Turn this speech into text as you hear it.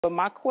But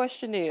my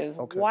question is,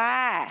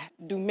 why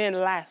do men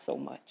lie so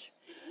much?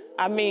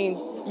 I mean,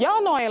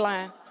 y'all know I ain't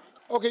lying.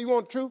 Okay, you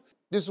want the truth?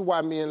 This is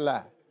why men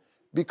lie.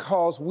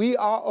 Because we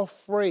are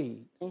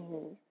afraid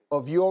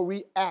of your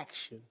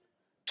reaction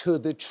to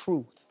the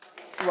truth.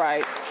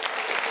 Right.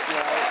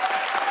 Right.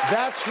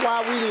 That's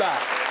why we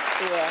lie.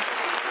 Yeah.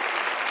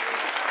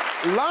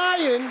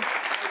 Lying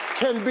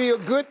can be a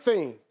good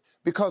thing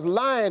because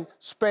lying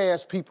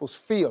spares people's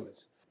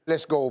feelings.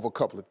 Let's go over a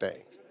couple of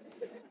things.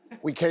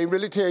 We can't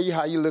really tell you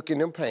how you look in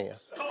them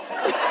pants.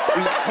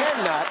 We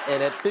cannot,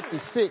 and at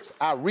 56,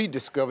 I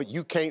rediscovered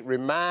you can't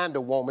remind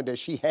a woman that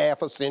she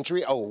half a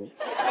century old.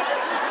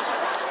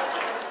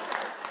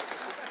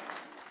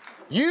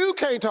 You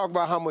can't talk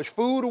about how much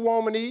food a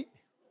woman eat.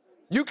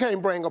 You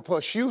can't bring up her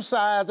shoe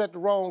size at the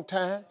wrong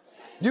time.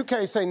 You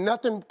can't say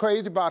nothing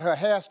crazy about her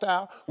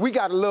hairstyle. We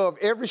gotta love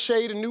every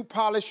shade of new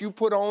polish you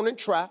put on and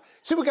try.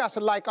 See, we got to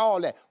like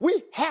all that.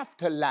 We have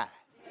to lie.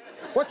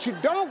 What you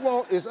don't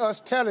want is us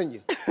telling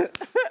you,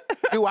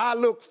 do I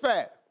look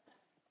fat?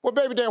 Well,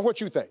 baby, Dan, what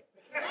you think?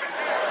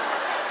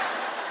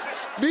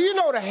 Do you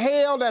know the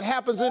hell that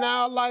happens in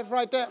our life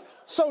right there?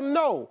 So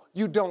no,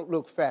 you don't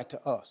look fat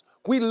to us.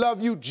 We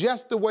love you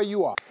just the way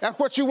you are. That's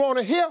what you want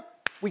to hear?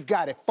 We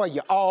got it for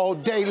you all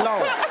day long.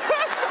 You're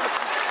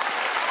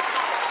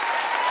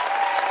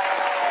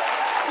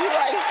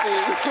right,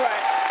 Steve. You're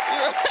right.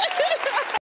 You're right.